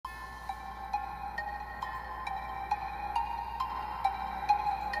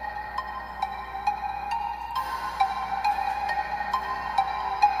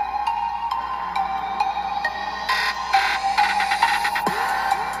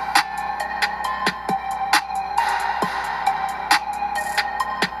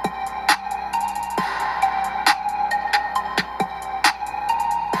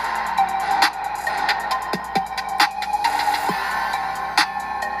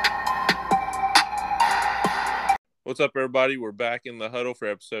What's up, everybody? We're back in the huddle for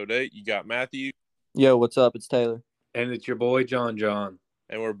episode 8. You got Matthew. Yo, what's up? It's Taylor. And it's your boy, John.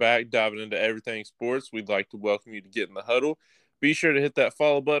 And we're back diving into everything sports. We'd like to welcome you to Get in the Huddle. Be sure to hit that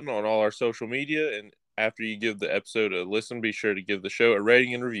follow button on all our social media. And after you give the episode a listen, be sure to give the show a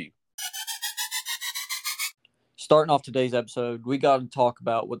rating and review. Starting off today's episode, we got to talk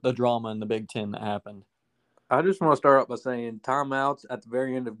about what the drama in the Big Ten that happened. I just want to start out by saying timeouts at the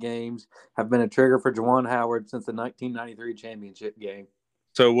very end of games have been a trigger for Juwan Howard since the 1993 championship game.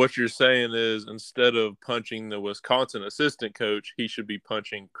 So what you're saying is instead of punching the Wisconsin assistant coach, he should be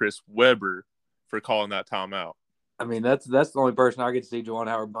punching Chris Webber for calling that timeout. I mean, that's the only person I get to see Juwan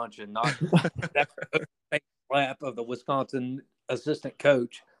Howard punching, not that slap of the Wisconsin assistant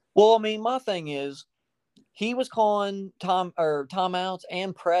coach. Well, I mean, my thing is he was calling timeouts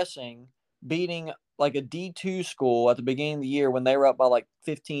and pressing, beating like a D2 school at the beginning of the year when they were up by like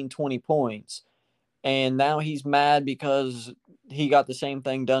 15, 20 points. And now he's mad because he got the same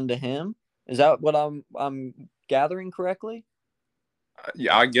thing done to him. Is that what I'm gathering correctly?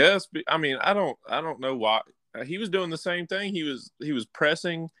 Yeah, I guess. I mean, I don't know why. He was doing the same thing. He was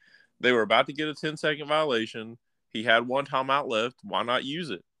pressing. They were about to get a 10-second violation. He had one timeout left. Why not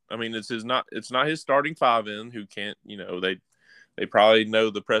use it? I mean, it's not his starting five in who can't, they probably know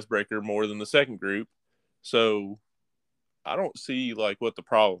the press breaker more than the second group. So I don't see like what the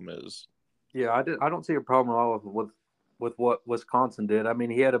problem is. Yeah, I don't see a problem at all with what Wisconsin did. I mean,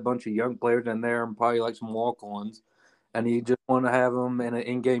 he had a bunch of young players in there and probably like some walk-ons, and he just wanted to have them in an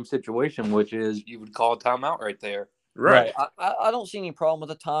in-game situation, which is you would call a timeout right there. Right. I don't see any problem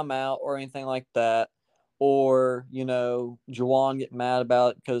with a timeout or anything like that, or Juwan getting mad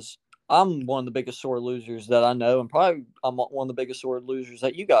about it because I'm one of the biggest sore losers that I know, and probably I'm one of the biggest sore losers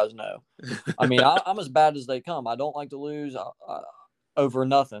that you guys know. I mean, I'm as bad as they come. I don't like to lose over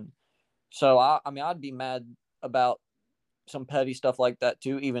nothing. So, I'd be mad about some petty stuff like that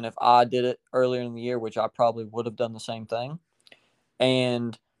too, even if I did it earlier in the year, which I probably would have done the same thing.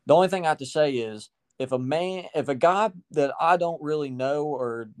 And the only thing I have to say is if a guy that I don't really know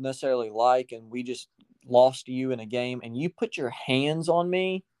or necessarily like, and we just lost to you in a game and you put your hands on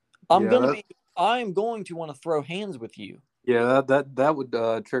me, I am going to want to throw hands with you. Yeah, that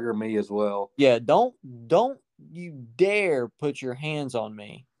would trigger me as well. Yeah, don't you dare put your hands on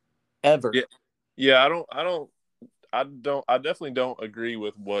me ever. Yeah, I definitely don't agree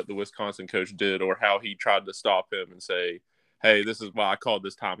with what the Wisconsin coach did or how he tried to stop him and say, "Hey, this is why I called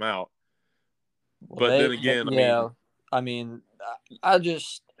this timeout." Well, but then again, I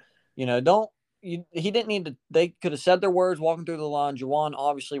just, don't. He didn't need to. They could have said their words walking through the line. Juwan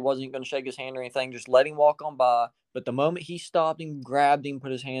obviously wasn't going to shake his hand or anything. Just let him walk on by. But the moment he stopped him, grabbed him,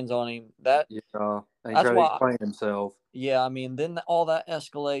 put his hands on him, and he tried to explain himself. Yeah, I mean, then all that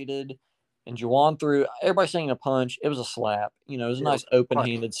escalated, and Juwan threw. Everybody saying a punch. It was a slap. It was a nice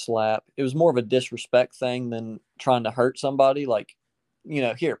open-handed slap. It was more of a disrespect thing than trying to hurt somebody. Like,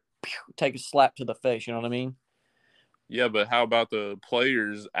 here, take a slap to the face. You know what I mean? Yeah, but how about the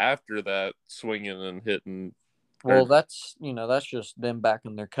players after that swinging and hitting? Well, that's just them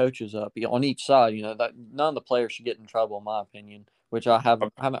backing their coaches up on each side. That none of the players should get in trouble, in my opinion. Which I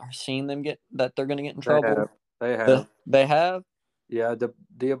haven't seen them that they're going to get in trouble. They have. They have. Yeah,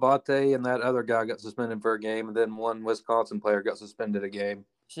 Diabate and that other guy got suspended for a game, and then one Wisconsin player got suspended a game.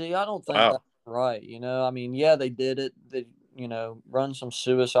 See, I don't think that's right. I mean, yeah, they did it. They run some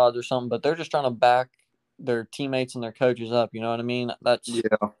suicides or something, but they're just trying to back their teammates and their coaches up. You know what I mean?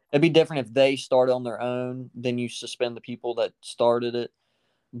 It'd be different if they started on their own, then you suspend the people that started it.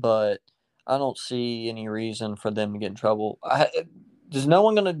 But I don't see any reason for them to get in trouble. Is no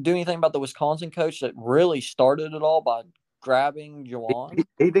one going to do anything about the Wisconsin coach that really started it all by grabbing Juwan?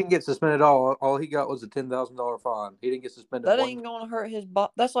 He didn't get suspended at all. All he got was a $10,000 fine. He didn't get suspended. That ain't going to hurt his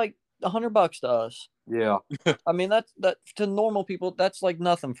 – that's like $100 to us. Yeah. I mean, that to normal people, that's like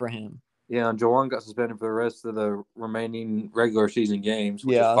nothing for him. Yeah, and Juwan got suspended for the rest of the remaining regular season games.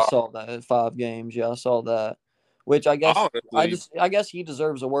 Yeah, I saw that. 5 games. Yeah, I saw that. Which I guess I guess he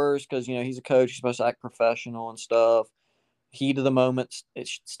deserves the worst because he's a coach. He's supposed to act professional and stuff. Heat of the moment,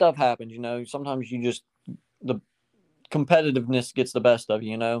 stuff happens. Sometimes the competitiveness gets the best of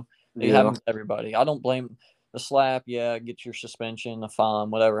you. It happens to everybody. I don't blame the slap. Yeah, get your suspension, a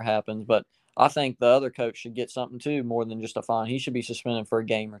fine, whatever happens. But I think the other coach should get something too, more than just a fine. He should be suspended for a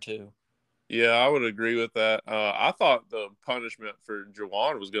game or two. Yeah, I would agree with that. I thought the punishment for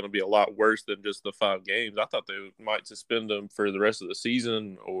Juwan was going to be a lot worse than just the 5 games. I thought they might suspend him for the rest of the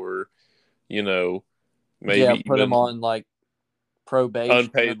season or, maybe put him on like probation,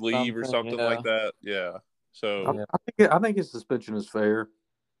 unpaid leave or something like that. Yeah. So I think his suspension is fair.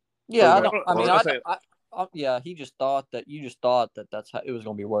 Yeah, Yeah, he just thought that you just thought that that's how it was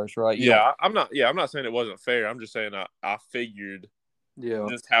going to be worse, right? I'm not. Yeah, I'm not saying it wasn't fair. I'm just saying I figured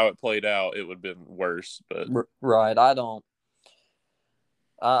just how it played out, it would have been worse. But right, I don't.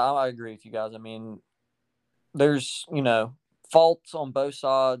 I agree with you guys. I mean, there's faults on both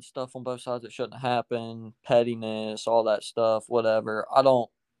sides, stuff on both sides that shouldn't happen, pettiness, all that stuff, whatever. I don't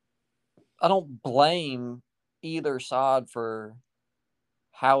blame either side for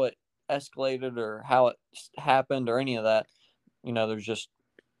how it escalated or how it happened or any of that. There's just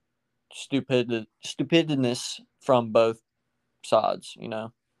stupidness from both sides.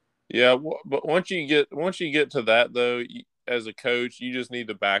 Yeah, but once you get to that though, as a coach, you just need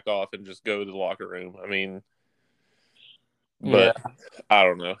to back off and just go to the locker room. I mean, but yeah. I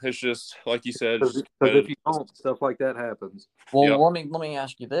don't know. It's just like you said. Because if you don't, stuff like that happens. Well, let me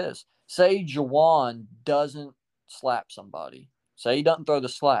ask you this: say Juwan doesn't slap somebody. Say he doesn't throw the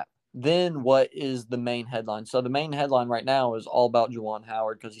slap. Then what is the main headline? So the main headline right now is all about Juwan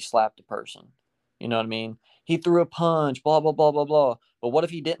Howard because he slapped a person. You know what I mean? He threw a punch, blah, blah, blah, blah, blah. But what if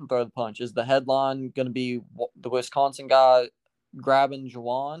he didn't throw the punch? Is the headline going to be the Wisconsin guy grabbing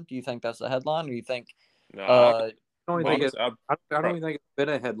Juwan? Do you think that's the headline? Or do you think no, I don't even think it's been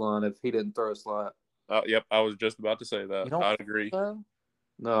a headline if he didn't throw a slap. Yep, I was just about to say that. I'd agree. So?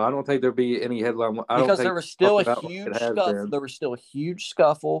 No, I don't think there'd be any headline. Because there was still a huge scuffle. There was still a huge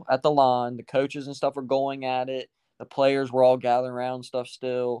scuffle at the line. The coaches and stuff were going at it. The players were all gathering around and stuff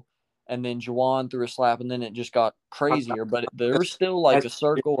still. And then Juwan threw a slap, and then it just got crazier. But there was still like a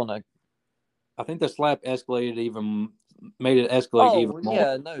circle and a. I think the slap made it escalate even more.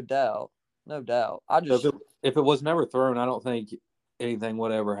 Yeah, no doubt. So if it was never thrown, I don't think anything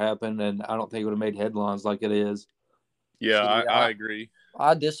would ever happen, and I don't think it would have made headlines like it is. Yeah, I agree.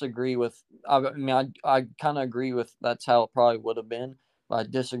 I disagree with. I mean, I kind of agree with that's how it probably would have been, but I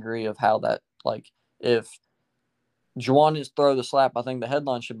disagree of how that if Juwan is throw the slap, I think the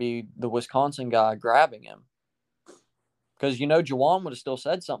headline should be the Wisconsin guy grabbing him. Because Juwan would have still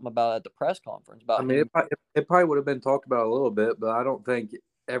said something about it at the press conference. It probably would have been talked about a little bit, but I don't think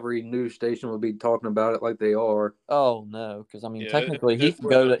every news station would be talking about it like they are. Oh no, because technically he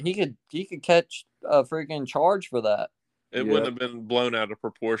could catch a freaking charge for that. It wouldn't have been blown out of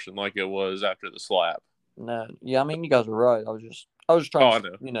proportion like it was after the slap. No, yeah, you guys are right. I was trying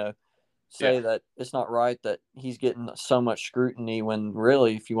to say that it's not right that he's getting so much scrutiny when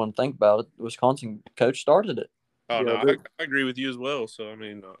really, if you want to think about it, the Wisconsin coach started it. Oh, no, I agree with you as well. So, I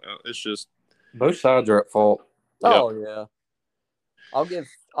mean, it's just both sides are at fault. Oh, yeah. I'll give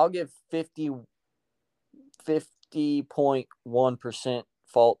 50.1%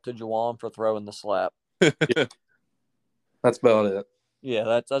 fault to Juwan for throwing the slap. That's about it. Yeah,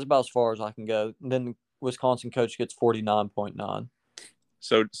 that's about as far as I can go. And then the Wisconsin coach gets 49.9.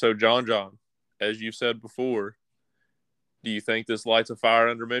 So John, as you said before, do you think this lights a fire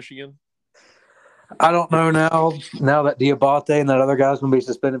under Michigan? I don't know now that Diabate and that other guy's going to be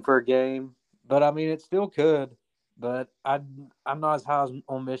suspended for a game. But, I mean, it still could. But I'm not as high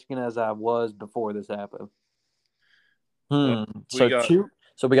on Michigan as I was before this happened. So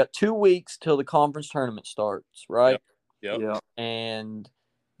we got 2 weeks till the conference tournament starts, right? Yep. Yeah. And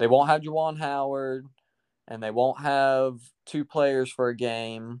they won't have Juwan Howard, and they won't have 2 players for a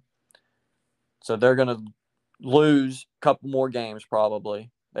game. So they're going to lose a couple more games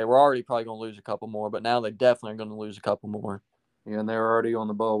probably. They were already probably going to lose a couple more, but now they definitely are going to lose a couple more. Yeah, and they're already on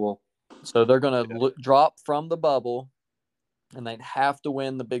the bubble. So they're going to drop from the bubble, and they'd have to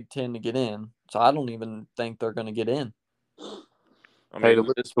win the Big Ten to get in. So I don't even think they're going to get in. I mean,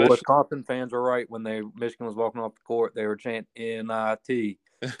 the Wisconsin fans were right when Michigan was walking off the court. They were chanting NIT. NIT.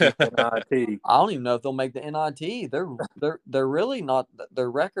 I don't even know if they'll make the NIT. They're really not.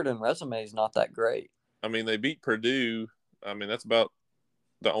 Their record and resume is not that great. I mean, they beat Purdue. I mean, that's about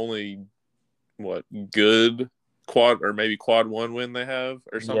the only good quad or maybe quad 1 win they have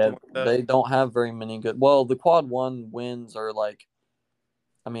or something like that. They don't have very many good. Well, the quad 1 wins are a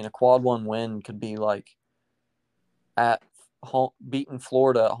quad 1 win could be at home, beating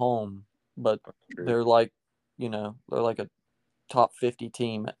Florida at home, but they're they're like a top 50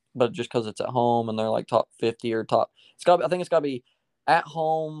 team, but just because it's at home and they're like top 50 or top, I think it's got to be at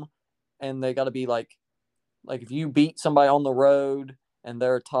home, and they got to be like if you beat somebody on the road and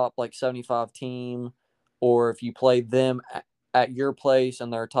they're a top 75 team, or if you play them at your place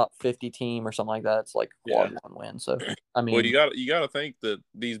and they're a top 50 team or something like that, it's quad 1 win. So I mean, well, you got to think that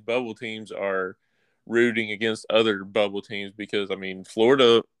these bubble teams are rooting against other bubble teams because, I mean,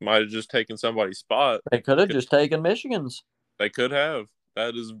 Florida might have just taken somebody's spot. They could have just taken Michigan's. They could have.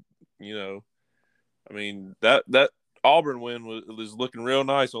 That is, I mean, that Auburn win was looking real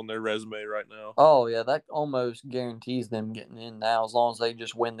nice on their resume right now. Oh yeah, that almost guarantees them getting in now, as long as they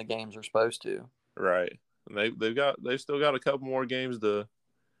just win the games they're supposed to. Right, and they've still got a couple more games that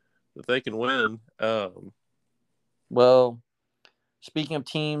they can win. Well, speaking of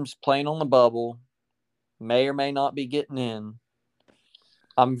teams playing on the bubble, may or may not be getting in.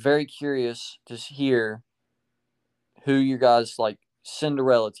 I'm very curious to hear who you guys like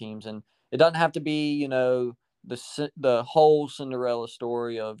Cinderella teams, and it doesn't have to be, the whole Cinderella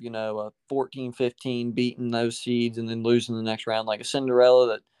story of, a 14-15 beating those seeds and then losing the next round, like a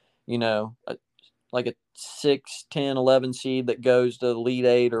Cinderella that, like a 6, 10, 11 seed that goes to the Elite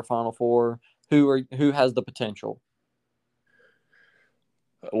Eight or Final Four. Who has the potential?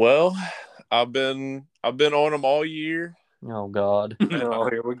 Well, I've been on them all year. Oh God. Oh,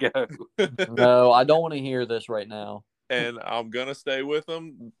 here we go. No, I don't want to hear this right now. And I'm gonna stay with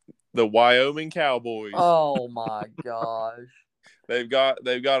them. The Wyoming Cowboys. Oh my gosh. They've got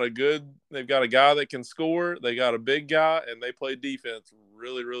a guy that can score. They got a big guy, and they play defense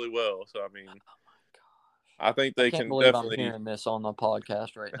really, really well. So I mean, I think they can definitely. I'm hearing this on the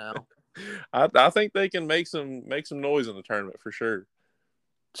podcast right now. I think they can make some noise in the tournament for sure.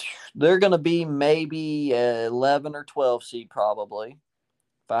 They're going to be maybe 11 or 12 seed probably,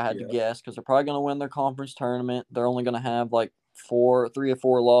 if I had to guess, because they're probably going to win their conference tournament. They're only going to have like 3 or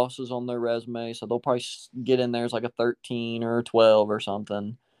 4 losses on their resume, so they'll probably get in there as like a 13 or a 12 or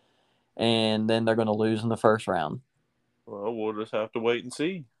something, and then they're going to lose in the first round. Well, we'll just have to wait and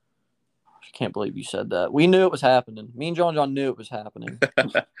see. I can't believe you said that. We knew it was happening. Me and John knew it was happening.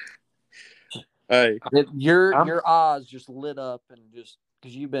 Hey, your eyes just lit up and just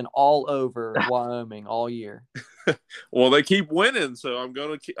because you've been all over Wyoming all year. Well, they keep winning, so I'm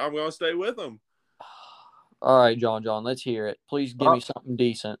gonna stay with them. All right, John, let's hear it. Please give me something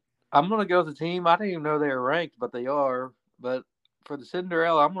decent. I'm gonna go with the team. I didn't even know they were ranked, but they are. But for the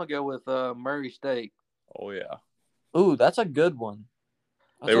Cinderella, I'm gonna go with Murray State. Oh yeah. Ooh, that's a good one.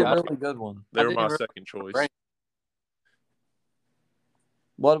 That's a really good one. They were my second choice. Ranked.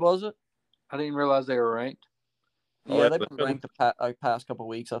 What was it? I didn't realize they were ranked. Yeah, they've been ranked the past couple of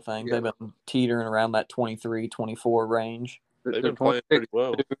weeks, I think. Yeah. They've been teetering around that 23, 24 range. They've been playing pretty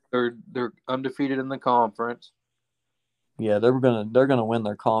well. They're undefeated in the conference. Yeah, they're gonna win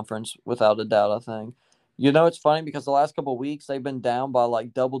their conference without a doubt, I think. It's funny because the last couple of weeks they've been down by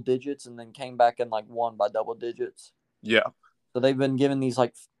like double digits and then came back and like won by double digits. Yeah. So they've been given these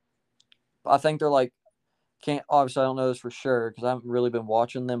like, I think they're like, obviously I don't know this for sure because I haven't really been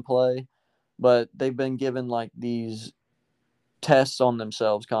watching them play, but they've been given like these tests on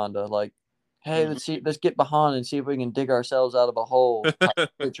themselves, kind of like, hey, let's get behind and see if we can dig ourselves out of a hole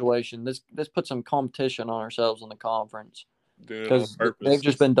situation. Let's put some competition on ourselves in the conference because they've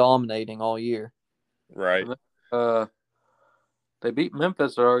just been dominating all year. Right. They beat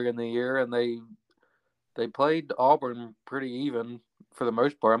Memphis earlier in the year, and they played Auburn pretty even for the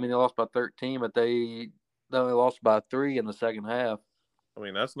most part. I mean, they lost by 13, but they only lost by 3 in the second half. I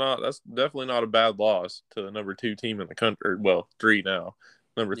mean, that's definitely not a bad loss to the number 2 team in the country. Well, 3 now,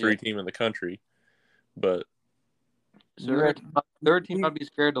 number 3 team in the country. But so their team I'd be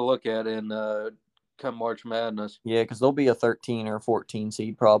scared to look at in come March Madness. Yeah, because they'll be a 13 or 14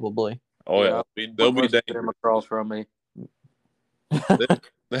 seed probably. Oh yeah, they'll be dangerous. Them across from me.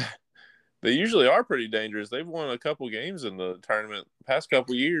 They usually are pretty dangerous. They've won a couple games in the tournament the past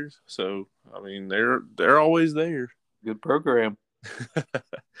couple years. So I mean, they're always there. Good program.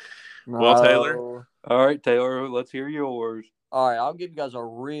 Well, Taylor. All right, Taylor. Let's hear yours. All right, I'll give you guys a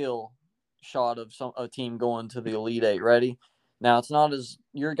real shot of a team going to the Elite Eight. Ready? Now it's not as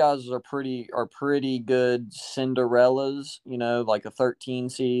your guys are pretty good Cinderellas. Like a 13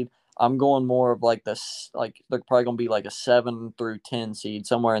 seed. I'm going more of like this. Like they're probably gonna be like a 7 through 10 seed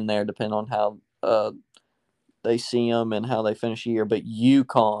somewhere in there, depending on how they see them and how they finish the year. But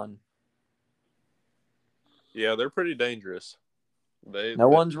UConn. Yeah, they're pretty dangerous.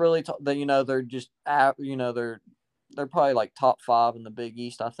 One's really they're just they're probably like top 5 in the Big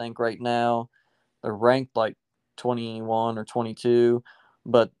East, I think, right now. They're ranked like 21 or 22,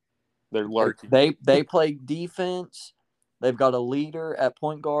 but they're lurking. They play defense. They've got a leader at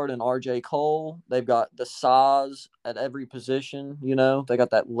point guard in RJ Cole. They've got the size at every position. They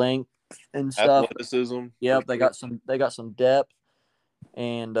got that length and stuff. Athleticism. Yep, they got some depth.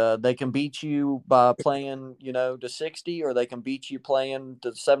 And they can beat you by playing, to 60, or they can beat you playing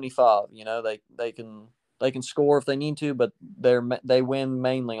to 75. They can score if they need to, but they win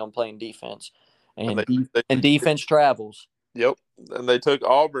mainly on playing defense, and defense travels. Yep, and they took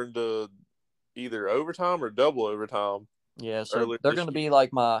Auburn to either overtime or double overtime. Yeah, so they're going to be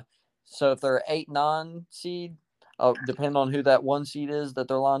like so if they're 8-9 seed, depending on who that 1 seed is that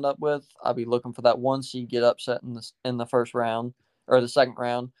they're lined up with, I'll be looking for that 1 seed get upset in the first round or the second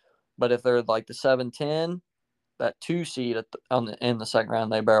round. But if they're like the 7-10, that 2 seed in the second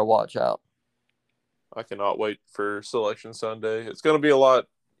round, they better watch out. I cannot wait for Selection Sunday. It's going to be a lot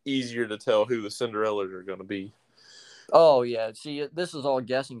easier to tell who the Cinderellas are going to be. Oh, yeah. See, this is all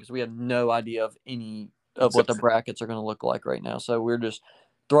guessing because we have no idea of any of what the brackets are going to look like right now. So we're just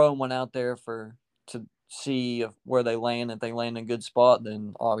throwing one out there to see where they land. If they land in a good spot,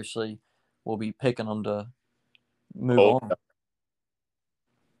 then obviously we'll be picking them to move on. Yeah.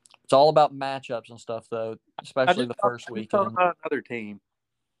 It's all about matchups and stuff, though, especially the first weekend. I just thought about another team.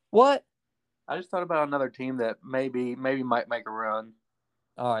 What? I just thought about another team that maybe might make a run.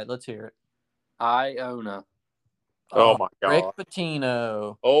 All right, let's hear it. Iona. Oh, my God. Rick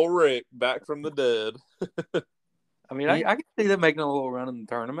Pitino. Oh, Rick, back from the dead. I mean, I can see them making a little run in the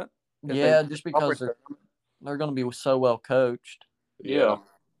tournament. Yeah, just because they're going to be so well coached. Yeah.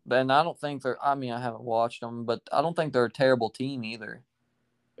 And I don't think I haven't watched them, but I don't think they're a terrible team either.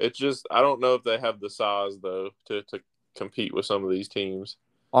 It's just, I don't know if they have the size, though, to compete with some of these teams.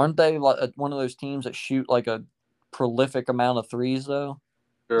 Aren't they like one of those teams that shoot like a prolific amount of threes, though?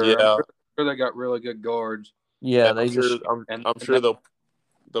 Sure. Yeah. I'm sure they got really good guards. Yeah, I'm sure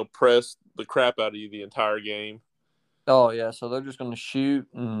they'll press the crap out of you the entire game. Oh, yeah, so they're just going to shoot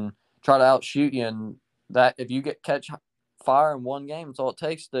and try to outshoot you, and that if you catch fire in one game, it's all it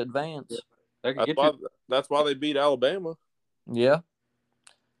takes to advance. Yeah. That's why they beat Alabama. Yeah.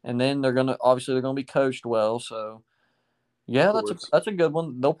 And then they're going to be coached well, so yeah, that's a good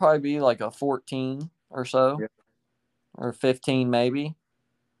one. They'll probably be like a 14 or so. Yeah. Or 15 maybe.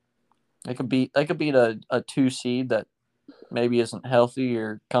 They could beat a 2 seed that maybe isn't healthy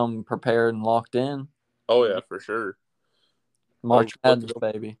or come prepared and locked in. Oh yeah, for sure. March Madness,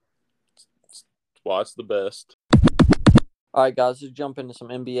 baby. Watch the best. All right, guys, let's jump into some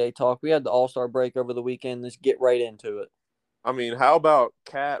NBA talk. We had the All-Star break over the weekend. Let's get right into it. I mean, how about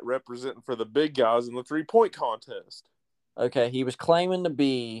Cat representing for the big guys in the 3-point contest? Okay, he was claiming to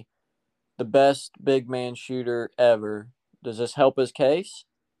be the best big man shooter ever. Does this help his case?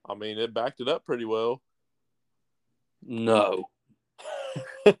 I mean, it backed it up pretty well. No.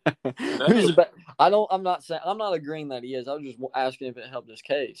 I'm not agreeing that he is. I was just asking if it helped his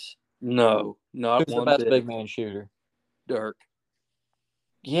case. No, not who's the best big man shooter? Dirk.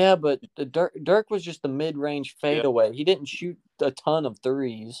 Yeah, but Dirk was just the mid-range fadeaway. Yeah. He didn't shoot a ton of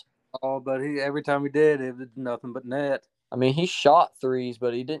threes. Oh, but every time he did, it was nothing but net. I mean, he shot threes,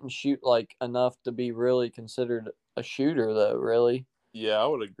 but he didn't shoot like enough to be really considered a shooter, though. Really. Yeah, I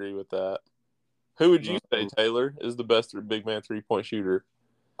would agree with that. Who would you say, Taylor, is the best big man 3-point shooter?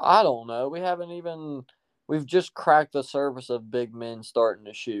 I don't know. We've just cracked the surface of big men starting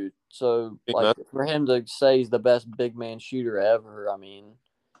to shoot. So, for him to say he's the best big man shooter ever, I mean,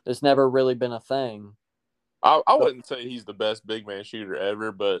 it's never really been a thing. I wouldn't say he's the best big man shooter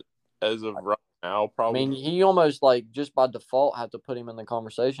ever, but as of right now, probably. I mean, he almost just by default had to put him in the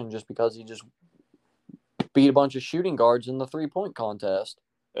conversation just because he just beat a bunch of shooting guards in the 3-point contest.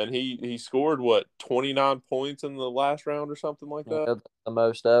 And he scored, 29 points in the last round or something like that? Yeah, the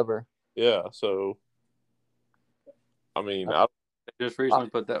most ever. Yeah, so, I mean. I just recently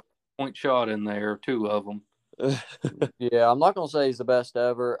put that point shot in there, 2 of them. Yeah, I'm not going to say he's the best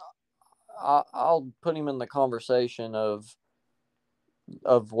ever. I'll put him in the conversation of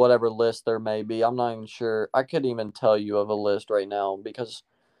whatever list there may be. I'm not even sure. I couldn't even tell you of a list right now because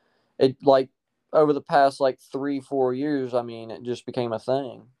it, over the past 3-4 years, I mean, it just became a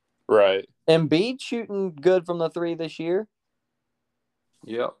thing. Right. Embiid shooting good from the 3 this year.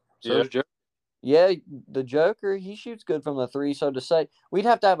 Yep. So is Joker. Yeah, the Joker, he shoots good from the 3. So to say, we'd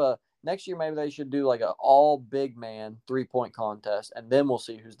have to have next year maybe they should do an all big man 3-point contest, and then we'll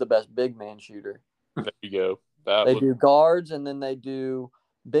see who's the best big man shooter. There you go. They do guards, and then they do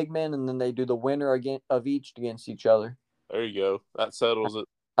big men, and then they do the winner of each against each other. There you go. That settles it.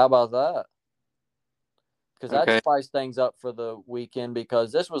 How about that? Because that spiced things up for the weekend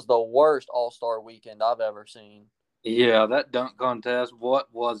because this was the worst All-Star weekend I've ever seen. Yeah, that dunk contest,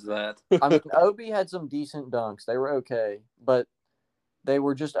 what was that? I mean, Obi had some decent dunks. They were okay, but they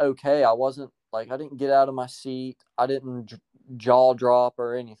were just okay. I wasn't, I didn't get out of my seat. I didn't jaw drop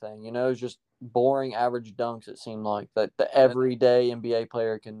or anything. It was just boring, average dunks, it seemed like, that the everyday NBA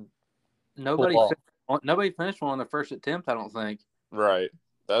player can Nobody finished one on the first attempt, I don't think. Right.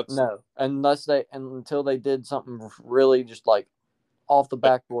 No, until they did something really just off the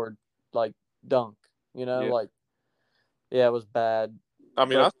backboard, dunk, it was bad. I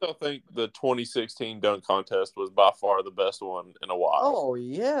mean, I still think the 2016 dunk contest was by far the best one in a while. Oh,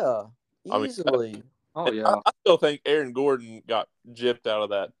 yeah. Easily. Oh yeah. I still think Aaron Gordon got gypped out of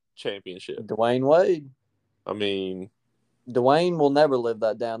that championship. Dwayne Wade. I mean, Dwayne will never live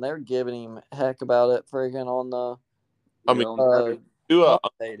that down. They're giving him heck about it friggin' on the I mean, Yeah, do a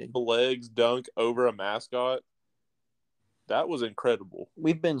commentating. legs dunk over a mascot. That was incredible.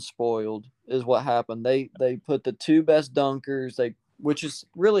 We've been spoiled, is what happened. They put the two best dunkers, which is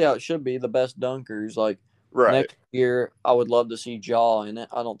really how it should be, the best dunkers. Like Right. next year, I would love to see Jaw in it.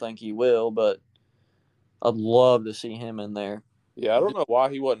 I don't think he will, but I'd love to see him in there. Yeah, I don't know why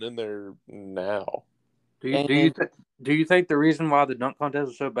he wasn't in there now. Do you And do you think the reason why the dunk contest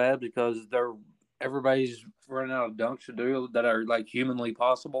was so bad because everybody's running out of dunks to do that are like humanly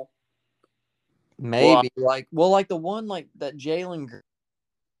possible? maybe like the one like that Jalen,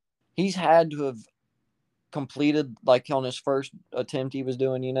 he's had to have completed like on his first attempt he was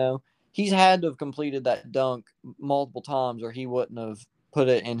doing. He's had to have completed that dunk multiple times, or he wouldn't have put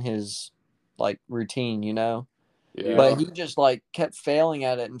it in his like routine. Yeah. But he just like kept failing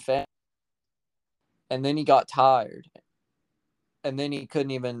at it and then he got tired, and then he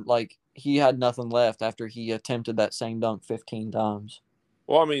couldn't even he had nothing left after he attempted that same dunk 15 times.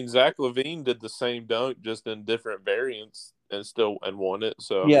 Well, I mean, Zach LaVine did the same dunk just in different variants and won it.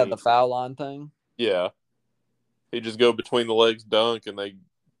 So I mean, The foul line thing. yeah, he just go between the legs dunk and they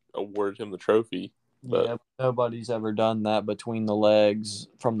awarded him the trophy. But Yeah, nobody's ever done that between the legs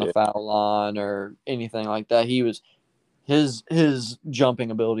from the foul line or anything like that. He was his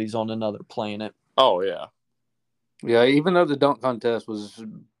jumping abilities on another planet. Oh yeah. Yeah, even though the dunk contest was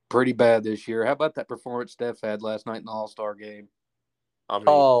pretty bad this year, how about that performance Steph had last night in the All-Star game? I mean,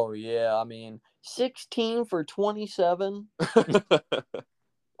 Oh yeah, 16 for 27.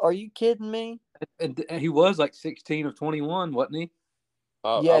 Are you kidding me? And he was like 16 of 21, wasn't he?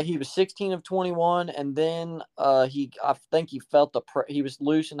 He was 16 of 21, and then I think he felt he was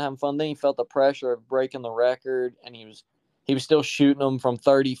loose and having fun. Then he felt the pressure of breaking the record, and he was still shooting them from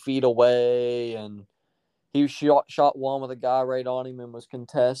 30 feet away, and he shot one with a guy right on him and was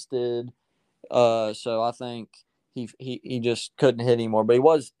contested. So I think he just couldn't hit anymore. But he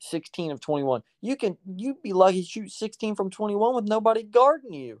was 16 of 21. You'd be lucky to shoot 16 from 21 with nobody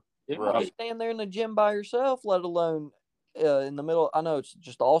guarding you. Right. You stand there in the gym by yourself, let alone in the middle. I know it's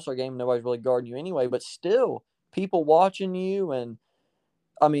just the All-Star game, nobody's really guarding you anyway, but still, people watching you, and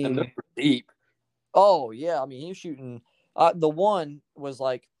I mean, And they're deep. oh yeah, he was shooting. The one was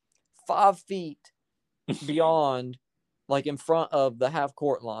like 5 feet beyond, like in front of the half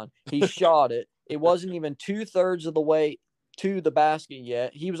court line. He shot it. It wasn't even 2/3 of the way to the basket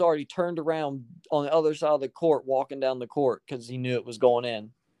yet. He was already turned around on the other side of the court, walking down the court because he knew it was going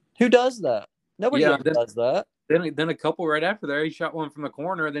in. Who does that? Nobody ever does that. Then a couple right after there, he shot one from the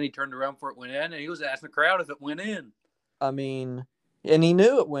corner, and then he turned around before it went in, and he was asking the crowd if it went in. And he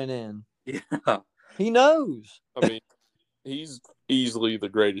knew it went in. Yeah. He knows. He's easily the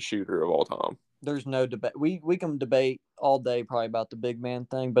greatest shooter of all time. There's no debate. We can debate all day probably about the big man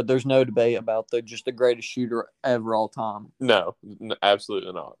thing, but there's no debate about just the greatest shooter ever all time. No,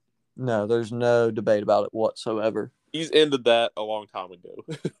 absolutely not. No, there's no debate about it whatsoever. He's ended that a long time ago.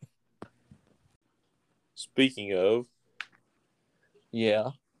 Speaking of,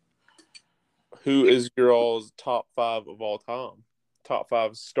 yeah, who is your all's top 5 of all time? Top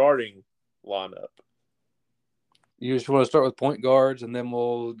 5 starting lineup. You just want to start with point guards, and then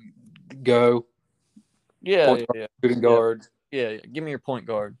we'll go. Yeah. Shooting guards. Yeah. Give me your point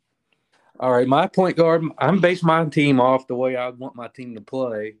guard. All right, my point guard, I'm basing my team off the way I want my team to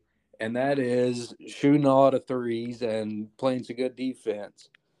play, and that is shooting a lot of threes and playing some good defense.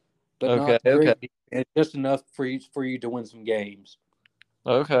 But not great defense, just enough for you to win some games.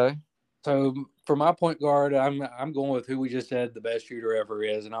 Okay. So for my point guard, I'm going with who we just said the best shooter ever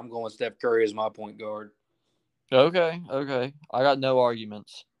is, and I'm going with Steph Curry as my point guard. Okay. I got no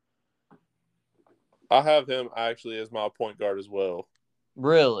arguments. I have him actually as my point guard as well.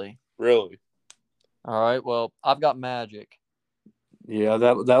 Really? Really? All right. Well, I've got Magic. Yeah,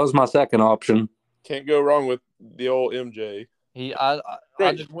 that was my second option. Can't go wrong with the old MJ.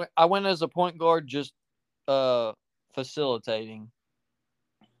 I went as a point guard, just facilitating.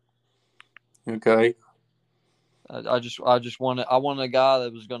 Okay. I wanted a guy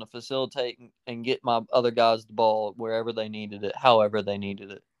that was going to facilitate and get my other guys the ball wherever they needed it, however they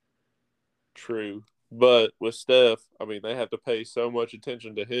needed it. True. But with Steph, they have to pay so much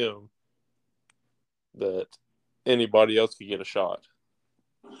attention to him that anybody else could get a shot.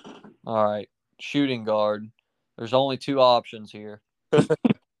 All right. Shooting guard. There's only 2 options here.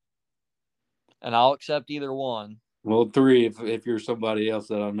 And I'll accept either one. Well, 3 if you're somebody else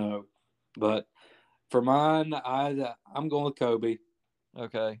that I know. But for mine, I'm going with Kobe.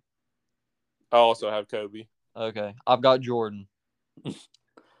 Okay. I also have Kobe. Okay, I've got Jordan.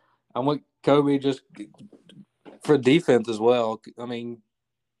 I went Kobe just for defense as well. I mean,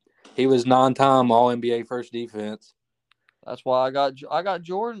 he was 9-time All NBA first defense. That's why I got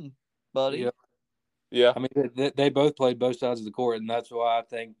Jordan, buddy. Yeah. Yeah. I mean, they both played both sides of the court, and that's why I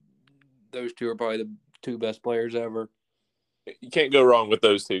think those two are probably the two best players ever. You can't go wrong with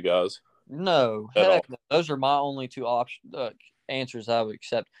those two guys. No, At all. heck, no. Those are my only two answers I would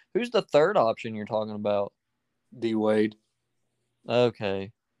accept. Who's the third option you're talking about? D Wade.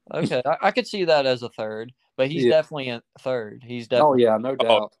 Okay, I could see that as a third, but he's definitely a third. He's Oh definitely yeah, no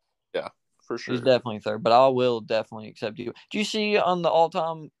doubt. Yeah, for sure. he's definitely third. But I will definitely accept you. Do you see on the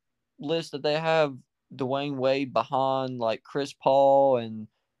all-time list that they have Dwayne Wade behind like Chris Paul and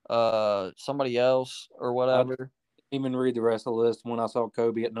somebody else or whatever? Even read the rest of the list when I saw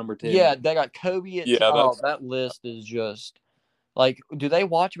Kobe at number 10. Yeah, they got Kobe at 10. Yeah, Oh, that list is just like, do they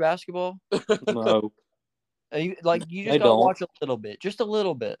watch basketball? No. You just They gotta don't. watch a little bit, just a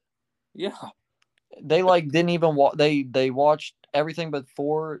little bit. Yeah. They didn't even watch. They watched everything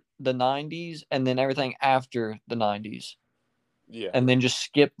before the 90s and then everything after the 90s, Yeah. and then just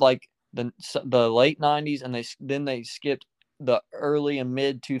skipped like the late 90s, and they skipped the early and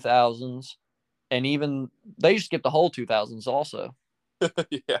mid 2000s, and even they skipped the whole 2000s also.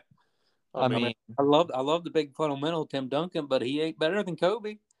 Yeah. I mean, I love the big fundamental Tim Duncan, but he ain't better than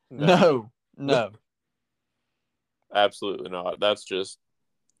Kobe. no. Absolutely not. That's just,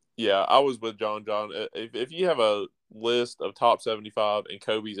 yeah, I was with John. If you have a list of top 75 and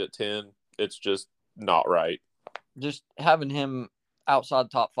Kobe's at 10, it's just not right. Just having him outside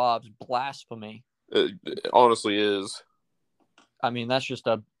top 5 is blasphemy. It honestly is. I mean, that's just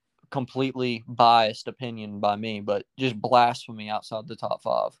a completely biased opinion by me, but just blasphemy outside the top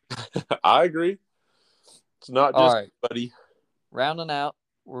 5. I agree. It's not just All right. buddy. Rounding out,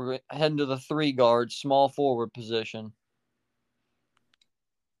 we're heading to the 3 guard, small forward position.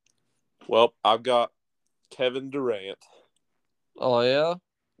 Well, I've got Kevin Durant. Oh, yeah?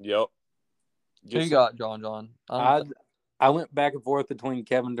 Yep. Who you got, John? I went back and forth between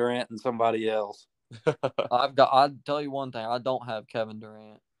Kevin Durant and somebody else. I'd tell you one thing. I don't have Kevin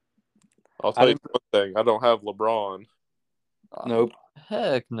Durant. I'll tell you one thing. I don't have LeBron. Nope.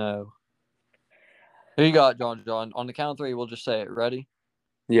 Heck no. Who you got, John? On the count of 3, we'll just say it. Ready?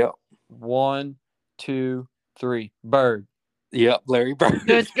 Yep. 1, 2, 3. Bird. Yep. Larry Bird.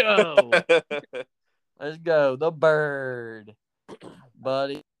 Let's go. Let's go. The Bird.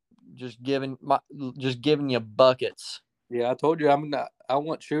 Buddy. Just giving you buckets. Yeah, I told you I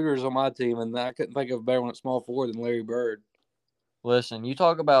want shooters on my team, and I couldn't think of a better one at small forward than Larry Bird. Listen, you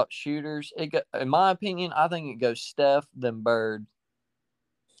talk about shooters. In my opinion, I think it goes Steph then Bird.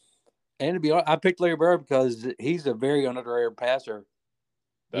 And to be honest, I picked Larry Bird because he's a very underrated passer.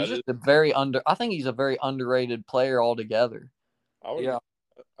 I think he's a very underrated player altogether.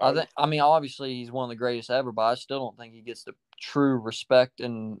 I mean, obviously he's one of the greatest ever, but I still don't think he gets the true respect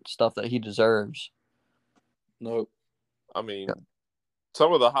and stuff that he deserves. Nope. I mean,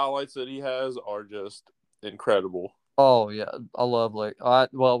 some of the highlights that he has are just incredible. Oh yeah, I love Larry.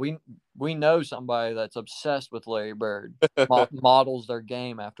 We know somebody that's obsessed with Larry Bird, models their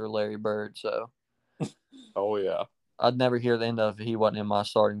game after Larry Bird. So, oh yeah, I'd never hear the end of it if he wasn't in my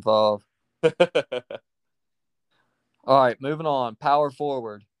starting 5. All right, moving on. Power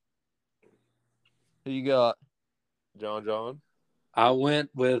forward. Who you got? John. I went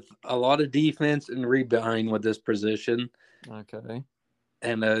with a lot of defense and rebounding with this position. Okay.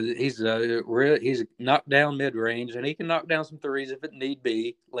 And he's a knockdown mid range, and he can knock down some threes if it need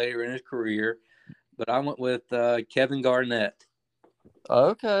be later in his career. But I went with Kevin Garnett.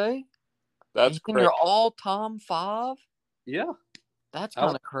 Okay. That's in your all-time 5? Yeah. That's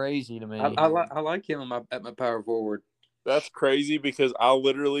kind of crazy to me. I like him at my power forward. That's crazy because I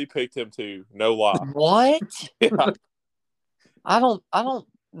literally picked him too. No lie. What? Yeah. I don't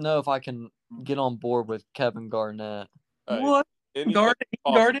know if I can get on board with Kevin Garnett. What? Guard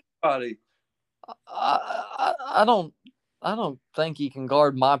anybody. I don't think he can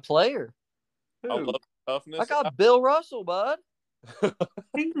guard my player. I love toughness. I got Bill Russell, bud.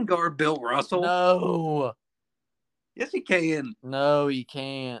 He can guard Bill Russell. No. Yes, he can. No, he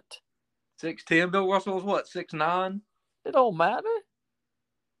can't. 6'10". Bill Russell is what, 6'9"? It don't matter.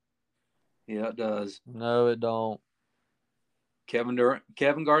 Yeah, it does. No, it don't. Kevin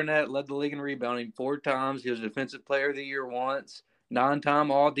Garnett led the league in rebounding 4 times. He was Defensive Player of the Year once. 9-time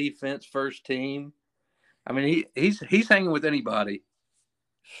All-Defense first team. I mean, he's hanging with anybody.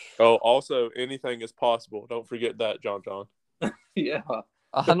 Oh, also, anything is possible. Don't forget that, John. Yeah.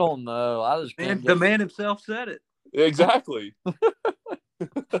 I don't know. I just the man himself said it. Exactly.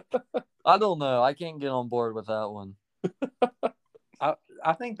 I don't know. I can't get on board with that one.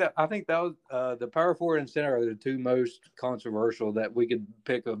 I think that was the power forward and center are the two most controversial that we could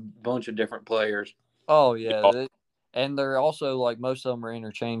pick a bunch of different players. Oh yeah, and they're also like most of them are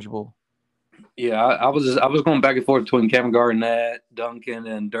interchangeable. Yeah, I was going back and forth between Kevin Garnett, Duncan,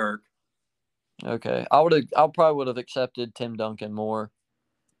 and Dirk. Okay, I probably would have accepted Tim Duncan more,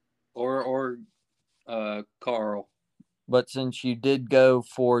 or Carl. but since you did go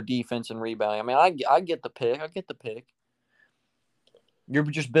for defense and rebounding, I mean, I get the pick. I get the pick. You're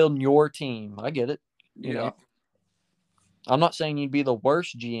just building your team. I get it. You know, I'm not saying you'd be the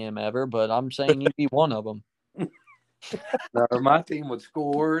worst GM ever, but I'm saying you'd be one of them. No, my team would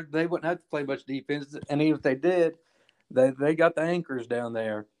score. They wouldn't have to play much defense, and even if they did, they got the anchors down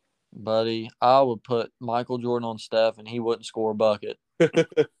there. Buddy, I would put Michael Jordan on Steph, and he wouldn't score a bucket.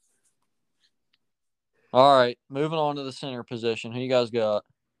 All right, moving on to the center position. Who you guys got?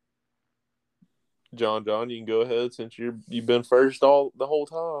 John, you can go ahead since you've been first all the whole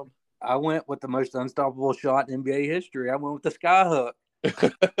time. I went with the most unstoppable shot in NBA history. I went with the skyhook.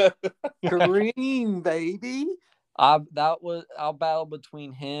 Kareem, baby. I battled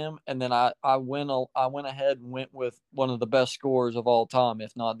between him and then I went ahead and went with one of the best scorers of all time,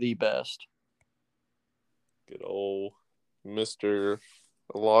 if not the best. Good old Mr.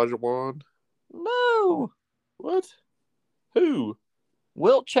 Olajuwon. No. What? Who?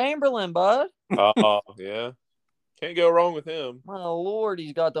 Wilt Chamberlain, bud. Yeah. Can't go wrong with him. My Lord,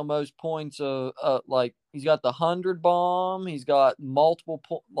 he's got the most points of he's got the 100 bomb. He's got multiple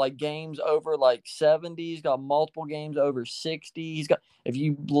games over 70. He's got multiple games over 60. He's got, if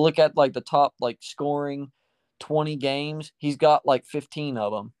you look at the top scoring 20 games, he's got 15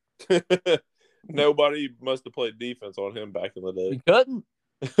 of them. Nobody must have played defense on him back in the day. You couldn't.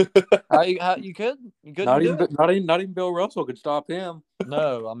 You couldn't. You couldn't. Not even Bill Russell could stop him.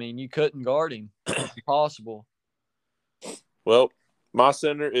 No, I mean you couldn't guard him. Impossible. Well, my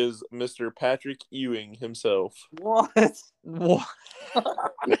center is Mr. Patrick Ewing himself. What? No,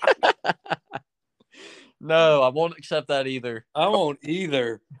 I won't accept that either. I won't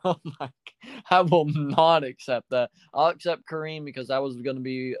either. Oh my! I will not accept that. I'll accept Kareem because that was going to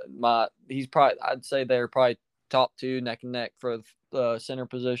be my. I'd say they're probably top two, neck and neck for the center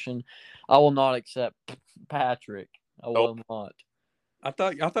position. I will not accept Patrick. I will not. I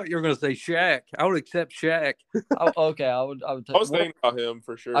thought you were going to say Shaq. I would accept Shaq. Okay, I would. I was thinking about him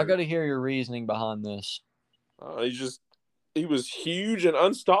for sure. I got to hear your reasoning behind this. He was huge and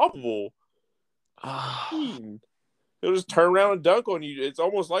unstoppable. He'll just turn around and dunk on you. It's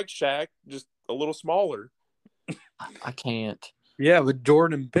almost like Shaq, just a little smaller. I can't. Yeah, but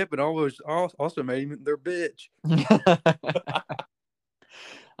Jordan and Pippen also made him their bitch.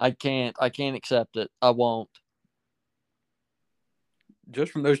 I can't accept it. I won't.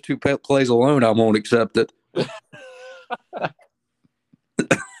 Just from those two plays alone, I won't accept it.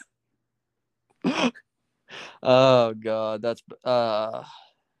 Oh God, that's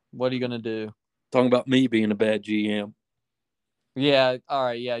what are you gonna do? Talking about me being a bad GM. Yeah, all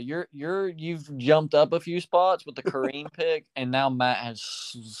right, yeah. You've jumped up a few spots with the Kareem pick, and now Matt has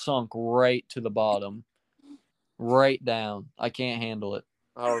sunk right to the bottom, right down. I can't handle it.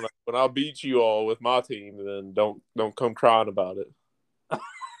 I don't know. When I'll beat you all with my team, then don't come crying about it.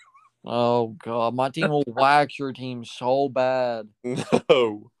 Oh God, my team will wax your team so bad.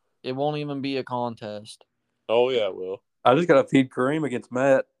 No, it won't even be a contest. Oh yeah, it will. I just gotta feed Kareem against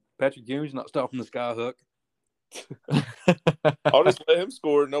Matt. Patrick Ewing's not stopping the skyhook. I'll just let him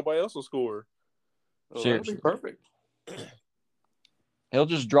score. Nobody else will score. Oh, that'll be perfect. He'll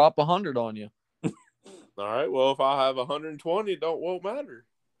just drop 100 on you. All right. Well, if I have 120, it won't matter.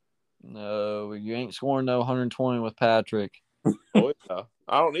 No, you ain't scoring no 120 with Patrick. Oh yeah,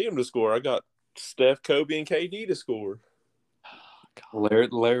 I don't need him to score. I got Steph, Kobe, and KD to score.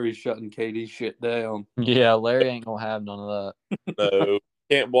 Larry's shutting KD shit down. Yeah, Larry ain't gonna have none of that. No,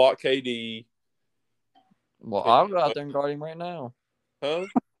 can't block KD. Well, I'll go out there and guard him right now. Huh?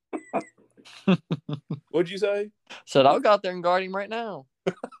 What'd you say? Said I'll go out there and guard him right now.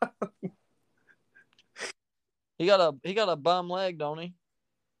 He got a bum leg, don't he?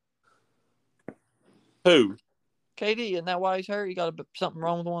 Who? KD, isn't that why he's hurt? He got something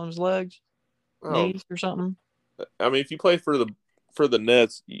wrong with one of his legs, knees or something. I mean, if you play for the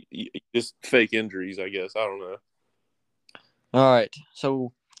Nets, you just fake injuries, I guess. I don't know. All right,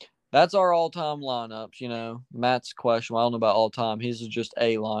 so that's our all-time lineups. You know, Matt's question. I don't know about all-time. His is just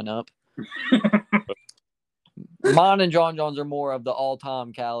a lineup. Mine and John's are more of the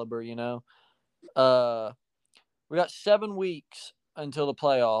all-time caliber. You know, we got 7 weeks until the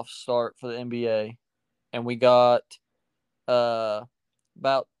playoffs start for the NBA. And we got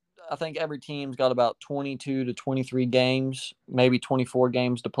about I think every team's got about 22 to 23 games, maybe 24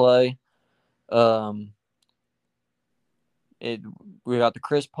 games to play. Um, we got the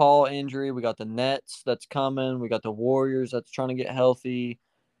Chris Paul injury. We got the Nets that's coming. We got the Warriors that's trying to get healthy.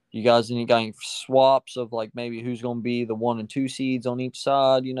 You guys got any swaps of like maybe who's going to be the 1 and 2 seeds on each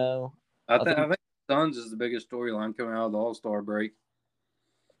side? I think the Suns is the biggest storyline coming out of the All-Star break.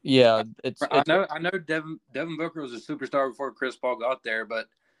 Yeah, I know Devin Booker was a superstar before Chris Paul got there, but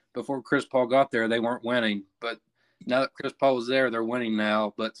before Chris Paul got there, they weren't winning. But now that Chris Paul was there, they're winning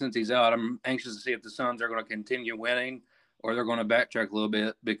now. But since he's out, I'm anxious to see if the Suns are going to continue winning or they're going to backtrack a little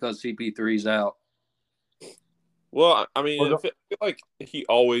bit because CP3's out. Well, I mean, I feel like he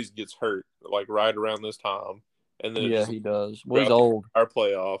always gets hurt, like right around this time, and then he does. Well, he's old. Our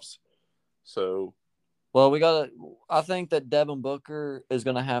playoffs, so. Well, I think that Devin Booker is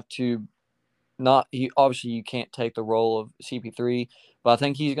going to have to obviously you can't take the role of CP3, but I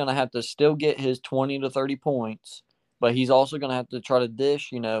think he's going to have to still get his 20 to 30 points, but he's also going to have to try to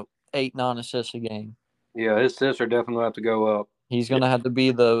dish, 8, 9 assists a game. Yeah, his assists are definitely going to have to go up. He's going to have to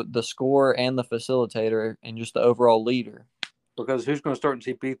be the scorer and the facilitator and just the overall leader. Because who's going to start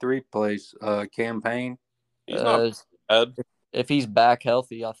in CP3 place? Cam Payne? He's not bad. If he's back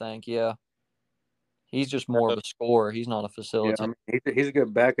healthy, I think, yeah. He's just more of a scorer. He's not a facilitator. Yeah, I mean, he's a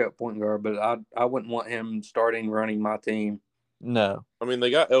good backup point guard, but I wouldn't want him running my team. No. I mean,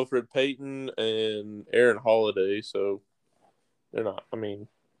 they got Elfrid Payton and Aaron Holiday, so they're not. I mean.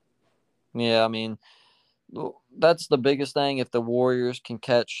 Yeah, I mean, that's the biggest thing if the Warriors can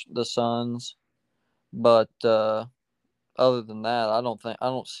catch the Suns. But other than that, I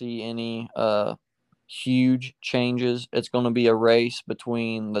don't see any huge changes. It's going to be a race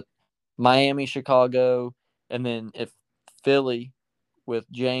between the Miami, Chicago, and then if Philly with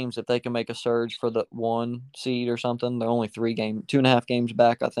James, if they can make a surge for the 1 seed or something, they're only 2.5 games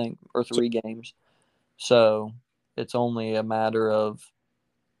back, I think, or 3 games. So it's only a matter of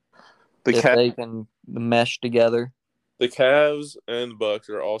if they can mesh together. The Cavs and the Bucks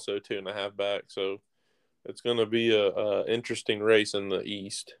are also 2.5 back, so it's going to be a interesting race in the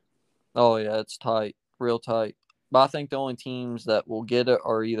East. Oh yeah, it's tight, real tight. But I think the only teams that will get it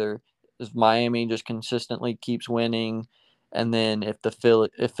are either if Miami just consistently keeps winning, and then if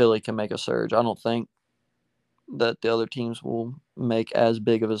Philly can make a surge. I don't think that the other teams will make as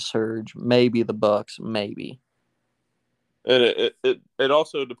big of a surge. Maybe the Bucks, maybe. And it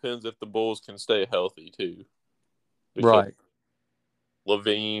also depends if the Bulls can stay healthy too. Because right.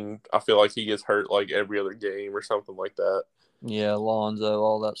 LaVine, I feel like he gets hurt like every other game or something like that. Yeah, Alonzo,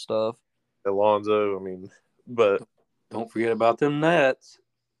 all that stuff. Alonzo, I mean, but don't forget about them Nets.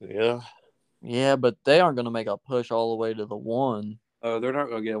 Yeah. Yeah, but they aren't going to make a push all the way to the 1. They're not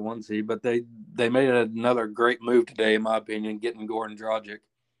going to get a 1 seed, but they made another great move today, in my opinion, getting Goran Dragic.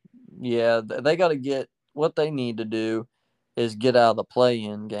 Yeah, they got to get what they need to do is get out of the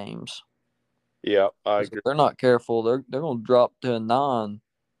play-in games. Yeah, I agree. If they're not careful, they're going to drop to a 9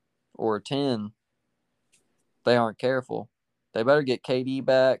 or a 10. They aren't careful. They better get KD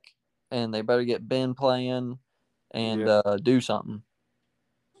back, and they better get Ben playing and do something.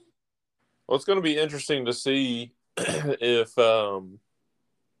 Well, it's going to be interesting to see if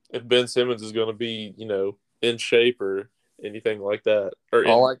Ben Simmons is going to be, in shape or anything like that.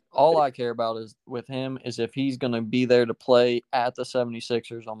 Or all I care about is with him is if he's going to be there to play at the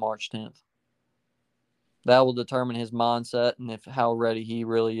 76ers on March 10th. That will determine his mindset and how ready he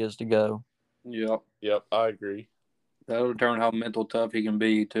really is to go. Yep, I agree. That'll determine how mental tough he can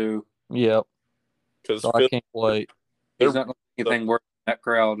be too. Yep. So I can't wait. There's not going to be anything worse than that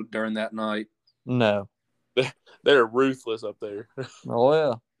crowd during that night. No. They're ruthless up there. Oh,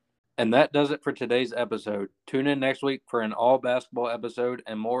 yeah. And that does it for today's episode. Tune in next week for an all-basketball episode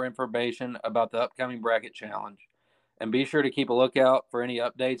and more information about the upcoming bracket challenge. And be sure to keep a lookout for any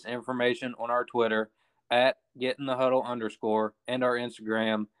updates and information on our Twitter at @GetInTheHuddle_ and our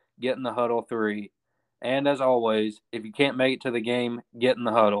Instagram, GetInTheHuddle3. And as always, if you can't make it to the game, get in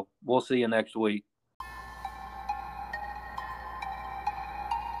the huddle. We'll see you next week.